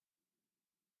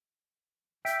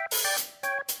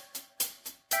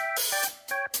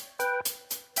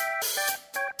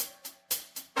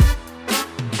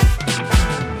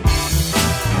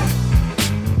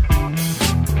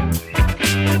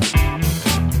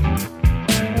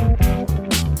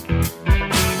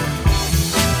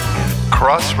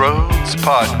Crossroads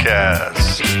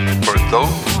Podcast for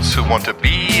those who want to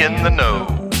be in the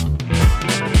know.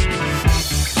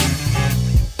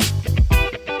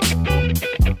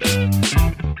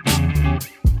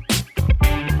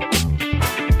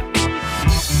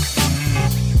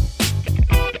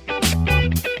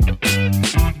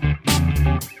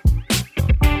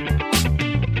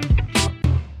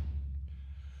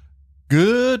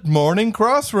 Good morning,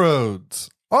 Crossroads.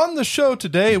 On the show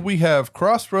today, we have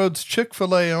Crossroads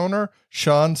Chick-fil-A owner,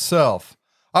 Shawn Self.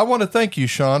 I want to thank you,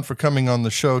 Shawn, for coming on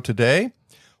the show today.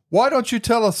 Why don't you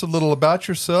tell us a little about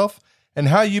yourself and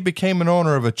how you became an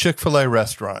owner of a Chick-fil-A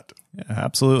restaurant? Yeah,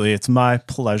 absolutely. It's my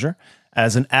pleasure.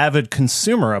 As an avid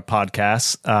consumer of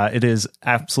podcasts, it is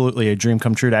absolutely a dream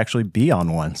come true to actually be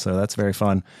on one. So that's very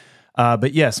fun.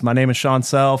 But yes, my name is Shawn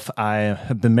Self. I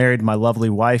have been married to my lovely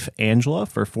wife, Angela,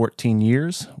 for 14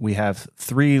 years. We have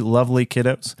 3 lovely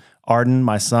kiddos. Arden,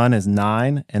 my son, is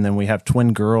 9. And then we have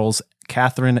twin girls,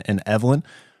 Catherine and Evelyn,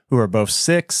 who are both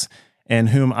 6, and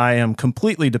whom I am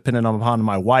completely dependent upon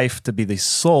my wife to be the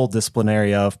sole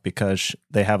disciplinary of because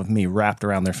they have me wrapped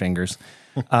around their fingers.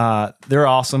 They're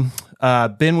awesome.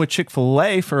 Been with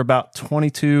Chick-fil-A for about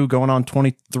 22, going on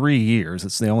 23 years.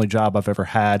 It's the only job I've ever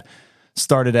had.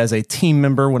 Started as a team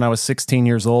member when I was 16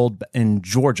 years old in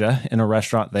Georgia in a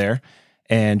restaurant there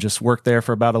and just worked there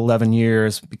for about 11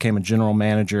 years, became a general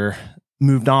manager,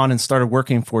 moved on and started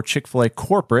working for Chick-fil-A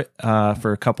corporate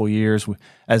for a couple years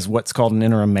as what's called an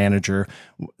interim manager.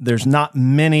 There's not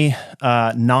many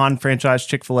non-franchise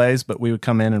Chick-fil-A's, but we would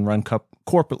come in and run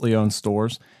corporately owned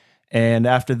stores. And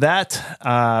after that,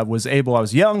 I was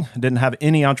young, didn't have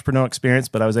any entrepreneurial experience,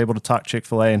 but I was able to talk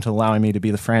Chick-fil-A into allowing me to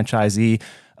be the franchisee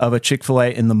of a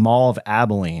Chick-fil-A in the Mall of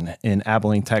Abilene in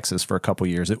Abilene, Texas for a couple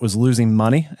years. It was losing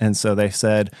money. And so they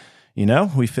said,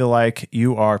 we feel like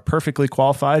you are perfectly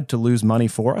qualified to lose money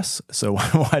for us. So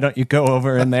why don't you go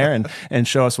over in there and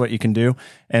show us what you can do?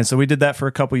 And so we did that for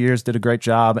a couple years, did a great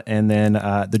job. And then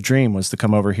the dream was to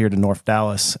come over here to North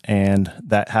Dallas. And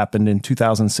that happened in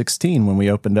 2016 when we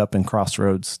opened up in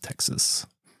Crossroads, Texas.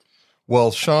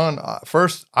 Well, Shawn,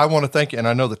 first, I want to thank you, and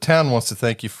I know the town wants to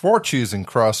thank you for choosing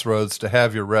Crossroads to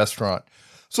have your restaurant.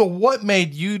 So what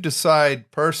made you decide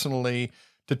personally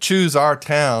to choose our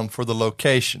town for the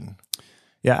location?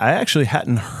 Yeah, I actually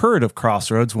hadn't heard of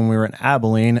Crossroads when we were in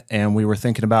Abilene, and we were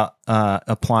thinking about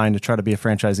applying to try to be a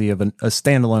franchisee of a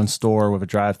standalone store with a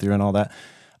drive-thru and all that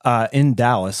in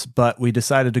Dallas. But we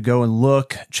decided to go and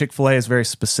look. Chick-fil-A is very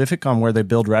specific on where they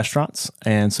build restaurants,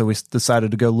 and so we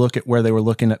decided to go look at where they were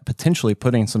looking at potentially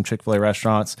putting some Chick-fil-A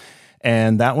restaurants.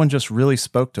 And that one just really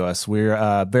spoke to us.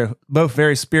 We're both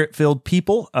very spirit-filled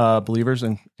people, believers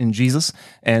in Jesus.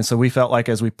 And so we felt like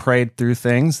as we prayed through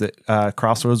things that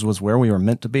Crossroads was where we were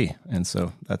meant to be. And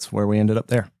so that's where we ended up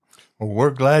there. Well, we're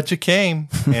glad you came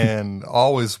and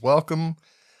always welcome.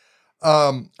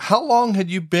 How long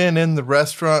had you been in the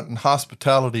restaurant and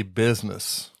hospitality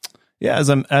business? Yeah,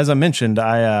 as I mentioned,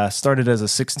 I started as a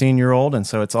 16-year-old, and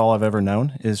so it's all I've ever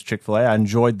known is Chick-fil-A. I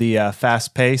enjoyed the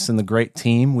fast pace and the great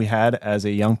team we had as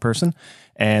a young person,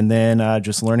 and then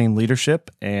just learning leadership,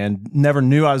 and never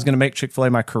knew I was going to make Chick-fil-A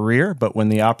my career, but when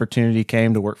the opportunity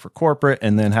came to work for corporate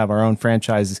and then have our own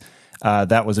franchise,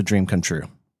 that was a dream come true.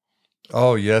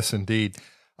 Oh, yes, indeed.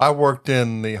 I worked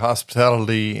in the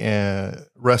hospitality and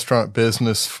restaurant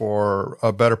business for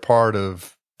a better part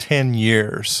of 10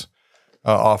 years.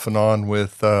 Off and on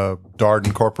with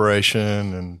Darden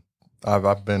Corporation, and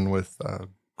I've been with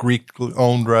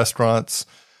Greek-owned restaurants.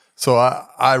 So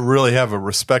I really have a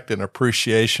respect and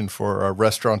appreciation for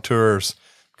restaurateurs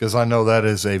because I know that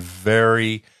is a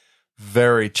very,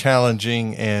 very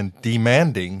challenging and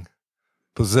demanding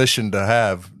position to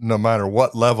have no matter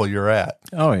what level you're at.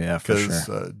 Oh, yeah, for sure.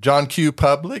 Because John Q.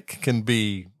 Public can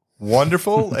be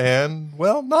wonderful and,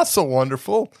 well, not so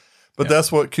wonderful. But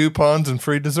that's what coupons and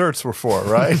free desserts were for,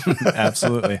 right?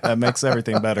 Absolutely. That makes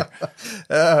everything better.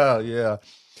 Oh, yeah.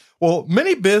 Well,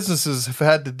 many businesses have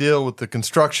had to deal with the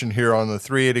construction here on the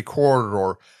 380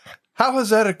 corridor. How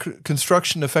has that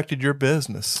construction affected your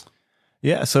business?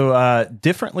 Yeah, so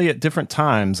differently at different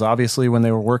times. Obviously, when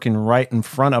they were working right in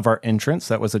front of our entrance,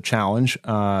 that was a challenge.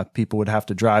 People would have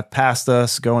to drive past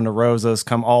us, go into Rosa's,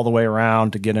 come all the way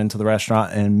around to get into the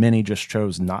restaurant, and many just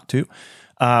chose not to.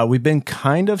 We've been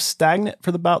kind of stagnant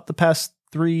for about the past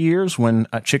 3 years when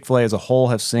Chick-fil-A as a whole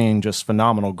have seen just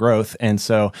phenomenal growth. And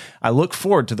so I look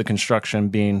forward to the construction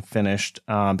being finished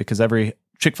because every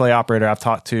Chick-fil-A operator I've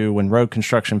talked to, when road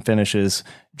construction finishes,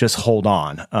 just hold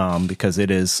on because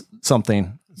it is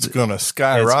something it's going to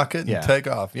skyrocket and take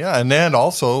off. Yeah. And then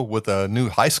also with a new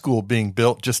high school being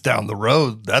built just down the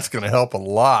road, that's going to help a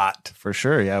lot. For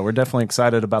sure. Yeah. We're definitely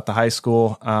excited about the high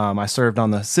school. I served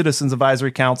on the Citizens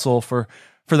Advisory Council for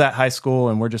that high school,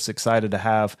 and we're just excited to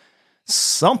have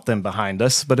something behind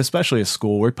us, but especially a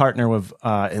school. We partner with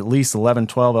at least 11,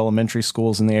 12 elementary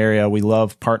schools in the area. We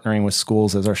love partnering with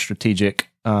schools as our strategic,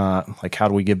 like how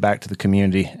do we give back to the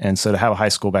community? And so to have a high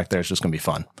school back there is just going to be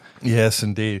fun. Yes,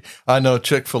 indeed. I know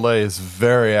Chick-fil-A is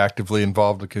very actively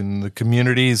involved in the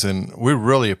communities, and we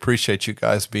really appreciate you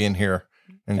guys being here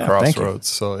in Crossroads.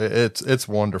 So it's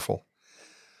wonderful.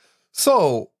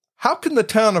 So how can the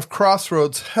town of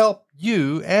Crossroads help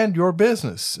you and your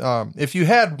business? If you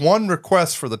had one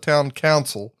request for the town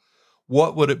council,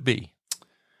 what would it be?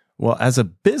 Well, as a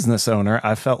business owner,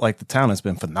 I felt like the town has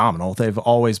been phenomenal. They've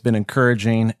always been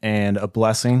encouraging and a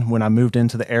blessing. When I moved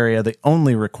into the area, the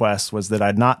only request was that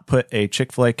I not put a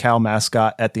Chick-fil-A cow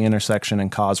mascot at the intersection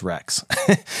and cause wrecks.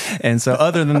 And so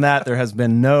other than that, there has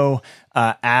been no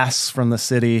asks from the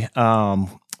city.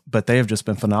 But they have just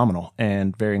been phenomenal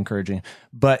and very encouraging.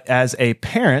 But as a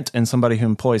parent and somebody who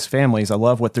employs families, I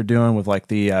love what they're doing with like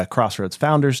the Crossroads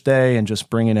Founders Day and just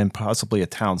bringing in possibly a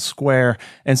town square.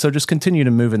 And so just continue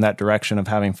to move in that direction of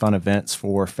having fun events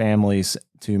for families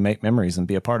to make memories and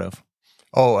be a part of.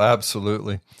 Oh,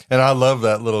 absolutely. And I love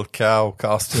that little cow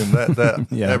costume. That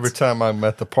every time I'm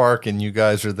at the park and you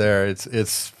guys are there,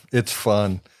 it's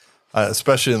fun,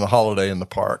 especially in the holiday in the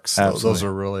parks. So those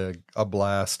are really a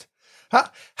blast.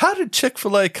 How did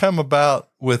Chick-fil-A come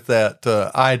about with that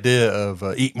idea of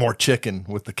eat more chicken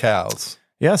with the cows?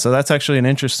 Yeah, so that's actually an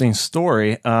interesting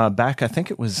story. Back, I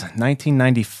think it was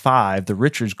 1995, the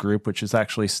Richards Group, which is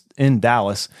actually in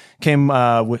Dallas, came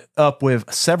up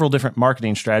with several different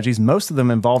marketing strategies. Most of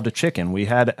them involved a chicken. We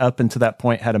had, up until that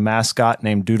point, had a mascot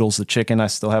named Doodles the Chicken. I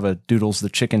still have a Doodles the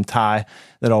Chicken tie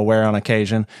that I'll wear on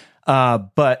occasion.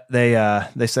 But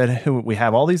they said, we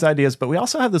have all these ideas, but we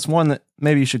also have this one that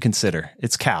maybe you should consider.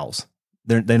 It's cows.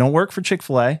 They don't work for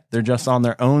Chick-fil-A. They're just on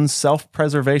their own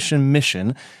self-preservation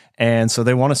mission. And so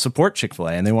they want to support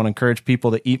Chick-fil-A and they want to encourage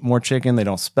people to eat more chicken. They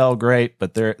don't spell great,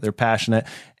 but they're passionate.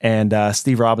 And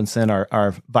Steve Robinson,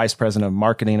 our vice president of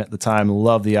marketing at the time,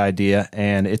 loved the idea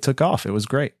and it took off. It was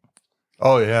great.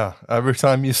 Oh yeah. Every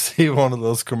time you see one of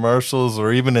those commercials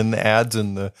or even in the ads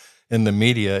in the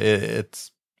media, it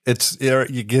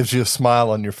gives you a smile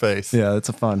on your face. Yeah, it's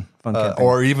a fun campaign.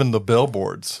 Or even the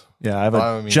billboards. Yeah, I have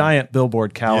a giant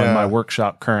billboard cow in my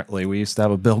workshop currently. We used to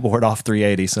have a billboard off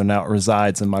 380, so now it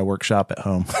resides in my workshop at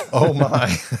home. Oh,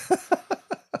 my.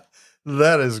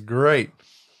 That is great.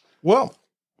 Well,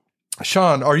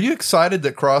 Shawn, are you excited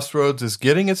that Crossroads is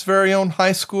getting its very own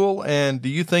high school? And do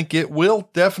you think it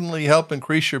will definitely help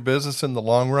increase your business in the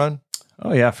long run?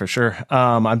 Oh, yeah, for sure.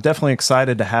 I'm definitely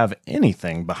excited to have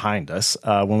anything behind us.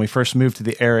 When we first moved to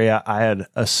the area, I had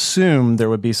assumed there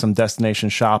would be some destination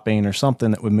shopping or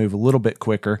something that would move a little bit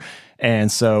quicker.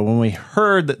 And so when we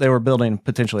heard that they were building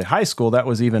potentially a high school, that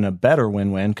was even a better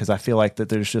win-win because I feel like that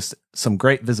there's just some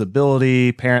great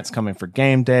visibility, parents coming for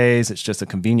game days. It's just a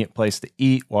convenient place to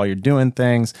eat while you're doing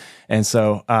things. And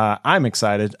so I'm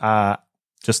excited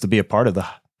just to be a part of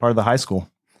the high school.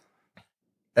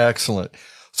 Excellent.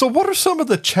 So what are some of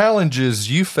the challenges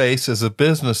you face as a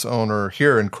business owner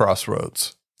here in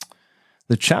Crossroads?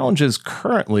 The challenges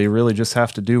currently really just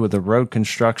have to do with the road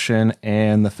construction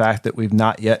and the fact that we've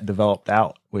not yet developed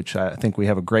out, which I think we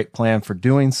have a great plan for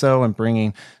doing so and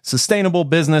bringing sustainable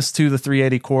business to the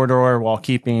 380 corridor while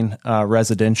keeping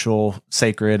residential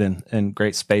sacred and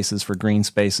great spaces for green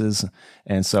spaces.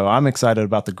 And so I'm excited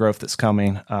about the growth that's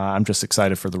coming. I'm just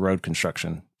excited for the road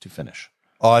construction to finish.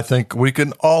 Oh, I think we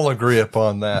can all agree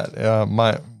upon that.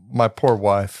 My poor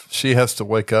wife, she has to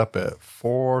wake up at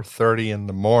 4:30 in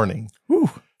the morning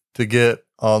to get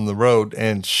on the road,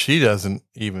 and she doesn't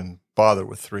even bother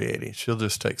with 380. She'll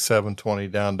just take 720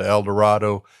 down to El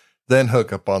Dorado, then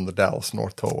hook up on the Dallas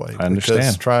North Tollway. I understand.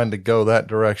 Because trying to go that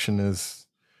direction is,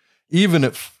 even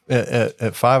at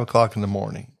 5 o'clock in the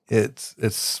morning,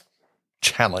 it's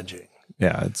challenging.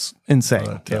 Yeah, it's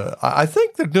insane. But, I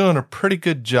think they're doing a pretty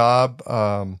good job.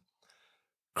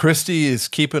 Christy is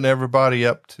keeping everybody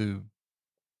up to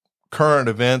current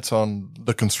events on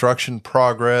the construction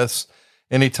progress.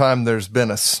 Anytime there's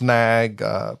been a snag,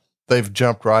 they've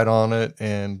jumped right on it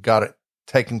and got it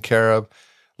taken care of.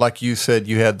 Like you said,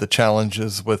 you had the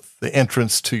challenges with the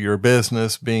entrance to your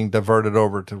business being diverted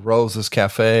over to Rose's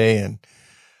Cafe. And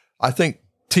I think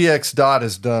TX Dot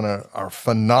has done a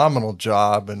phenomenal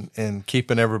job in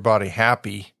keeping everybody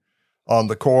happy on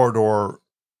the corridor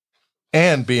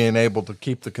and being able to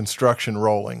keep the construction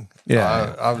rolling.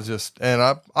 Yeah.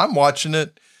 I'm watching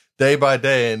it. day by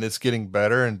day, and it's getting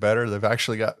better and better. They've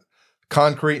actually got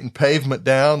concrete and pavement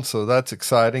down, so that's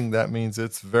exciting. That means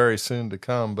it's very soon to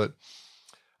come. But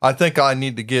I think I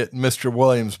need to get Mr.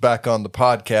 Williams back on the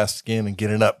podcast again and get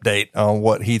an update on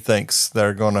what he thinks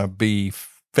they're going to be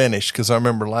finished. Because I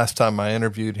remember last time I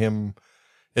interviewed him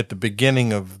at the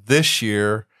beginning of this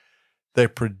year, they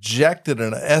projected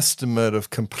an estimate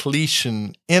of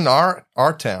completion in our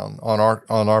town on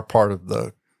our part of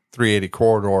the 380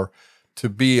 corridor to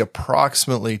be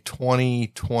approximately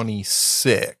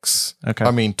 2026. Okay.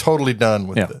 I mean, totally done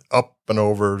with the up and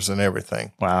overs and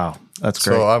everything. Wow. That's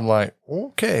great. So I'm like,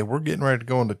 okay, we're getting ready to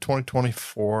go into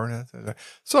 2024.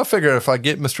 So I figured if I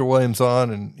get Mr. Williams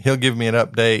on and he'll give me an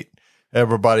update,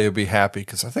 everybody will be happy,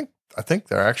 because I think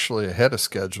they're actually ahead of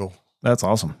schedule. That's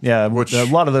awesome. Yeah. A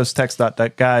lot of those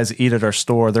TX.deck guys eat at our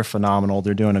store. They're phenomenal.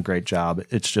 They're doing a great job.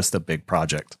 It's just a big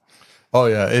project. Oh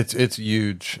yeah. It's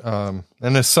huge. And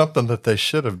it's something that they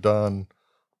should have done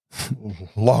a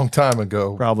long time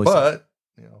ago. Probably. But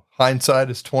hindsight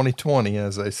is 2020,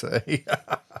 as they say.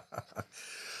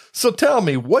 So tell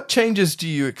me, what changes do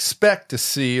you expect to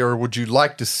see, or would you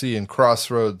like to see in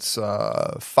Crossroads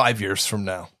 5 years from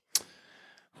now?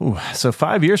 So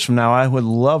 5 years from now, I would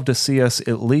love to see us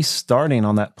at least starting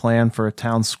on that plan for a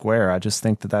town square. I just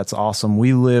think that that's awesome.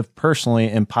 We live personally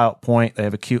in Pilot Point. They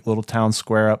have a cute little town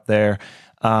square up there.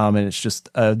 And it's just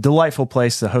a delightful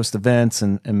place to host events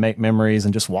and make memories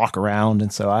and just walk around.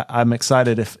 And so I'm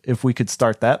excited if we could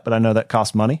start that, but I know that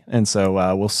costs money. And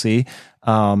so we'll see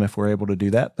if we're able to do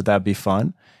that, but that'd be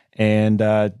fun. And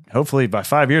hopefully by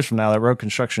 5 years from now, that road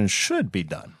construction should be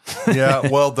done. Yeah,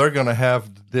 well, they're going to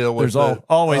have to deal with There's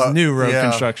always new road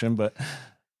construction, but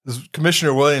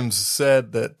Commissioner Williams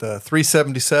said that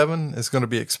 377 is going to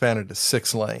be expanded to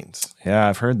 6 lanes. Yeah,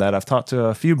 I've heard that. I've talked to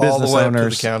a few business all the way owners. Up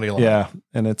to the county line. Yeah,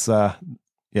 and it's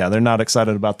they're not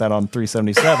excited about that on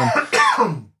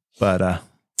 377. But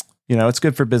it's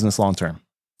good for business long term.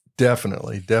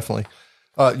 Definitely.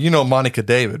 Monica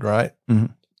David, right? Mm-hmm.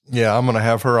 Yeah, I'm going to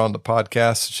have her on the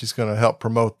podcast. She's going to help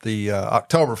promote the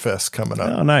Oktoberfest coming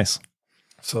up. Oh, nice.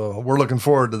 So we're looking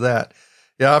forward to that.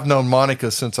 Yeah, I've known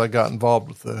Monica since I got involved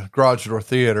with the Garage Door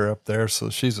Theater up there, so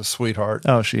she's a sweetheart.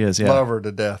 Oh, she is, yeah. Love her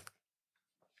to death.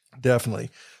 Definitely.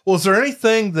 Well, is there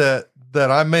anything that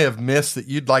I may have missed that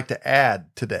you'd like to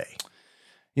add today?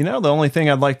 The only thing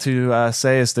I'd like to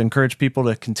say is to encourage people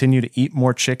to continue to eat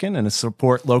more chicken and to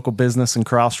support local business in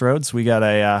Crossroads. We got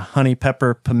a honey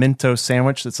pepper pimento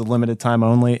sandwich that's a limited time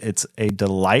only. It's a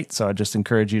delight, so I just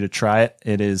encourage you to try it.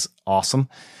 It is awesome.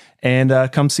 And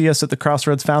come see us at the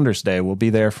Crossroads Founders Day. We'll be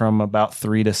there from about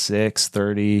 3 to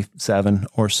 6:37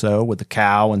 or so with the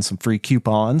cow and some free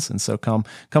coupons. And so come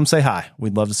say hi.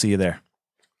 We'd love to see you there.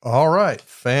 All right.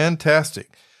 Fantastic.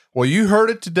 Well, you heard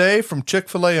it today from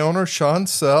Chick-fil-A owner Shawn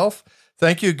Self.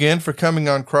 Thank you again for coming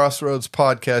on Crossroads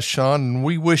Podcast, Shawn, and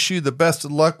we wish you the best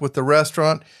of luck with the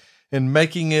restaurant and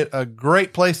making it a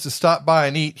great place to stop by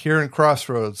and eat here in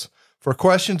Crossroads. For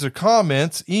questions or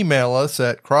comments, email us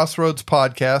at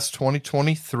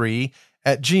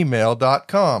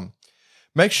crossroadspodcast2023@gmail.com.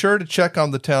 Make sure to check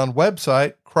on the town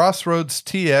website,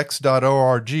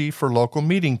 crossroadstx.org, for local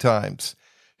meeting times.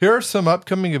 Here are some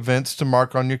upcoming events to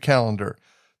mark on your calendar.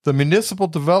 The Municipal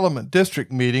Development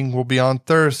District meeting will be on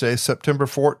Thursday, September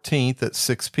 14th at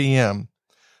 6 p.m.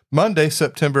 Monday,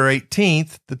 September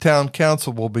 18th, the Town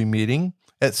Council will be meeting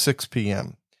at 6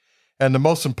 p.m. And the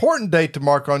most important date to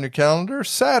mark on your calendar,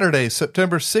 Saturday,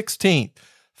 September 16th,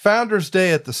 Founders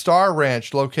Day at the Star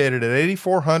Ranch, located at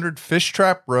 8400 Fish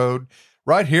Trap Road,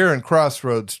 right here in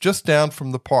Crossroads, just down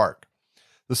from the park.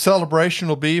 The celebration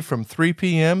will be from 3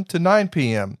 p.m. to 9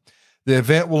 p.m. The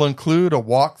event will include a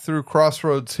walk through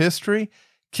Crossroads history,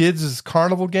 kids'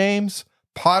 carnival games,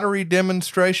 pottery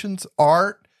demonstrations,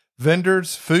 art,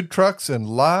 vendors, food trucks, and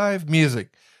live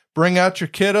music. Bring out your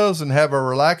kiddos and have a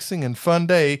relaxing and fun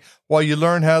day while you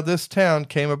learn how this town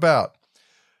came about.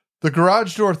 The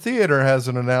Garage Door Theater has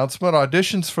an announcement.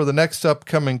 Auditions for the next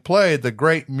upcoming play, The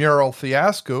Great Mural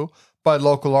Fiasco, by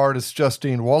local artist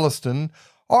Justine Wollaston,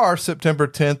 are September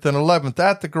 10th and 11th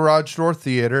at the Garage Door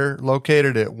Theater,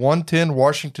 located at 110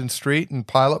 Washington Street in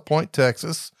Pilot Point,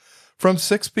 Texas, from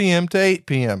 6 p.m. to 8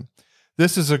 p.m.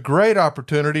 This is a great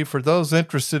opportunity for those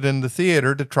interested in the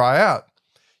theater to try out.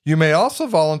 You may also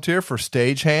volunteer for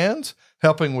stagehands,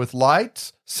 helping with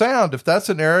lights, sound, if that's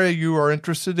an area you are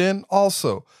interested in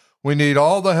also. We need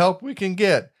all the help we can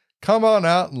get. Come on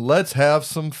out and let's have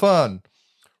some fun.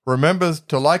 Remember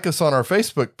to like us on our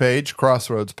Facebook page,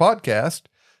 Crossroads Podcast.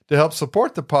 To help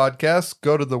support the podcast,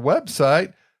 go to the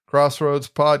website,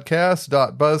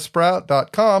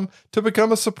 crossroadspodcast.buzzsprout.com, to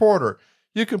become a supporter.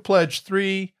 You can pledge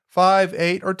 $3, $5,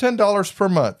 $8, or $10 per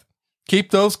month.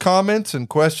 Keep those comments and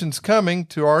questions coming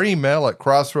to our email at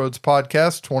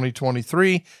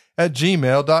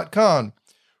crossroadspodcast2023@gmail.com.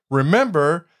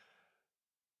 Remember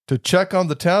to check on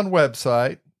the town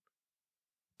website,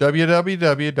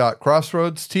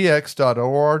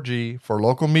 www.crossroadstx.org, for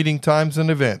local meeting times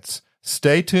and events.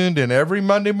 Stay tuned in every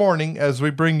Monday morning as we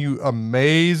bring you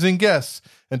amazing guests.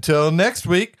 Until next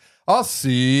week, I'll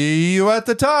see you at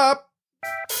the top.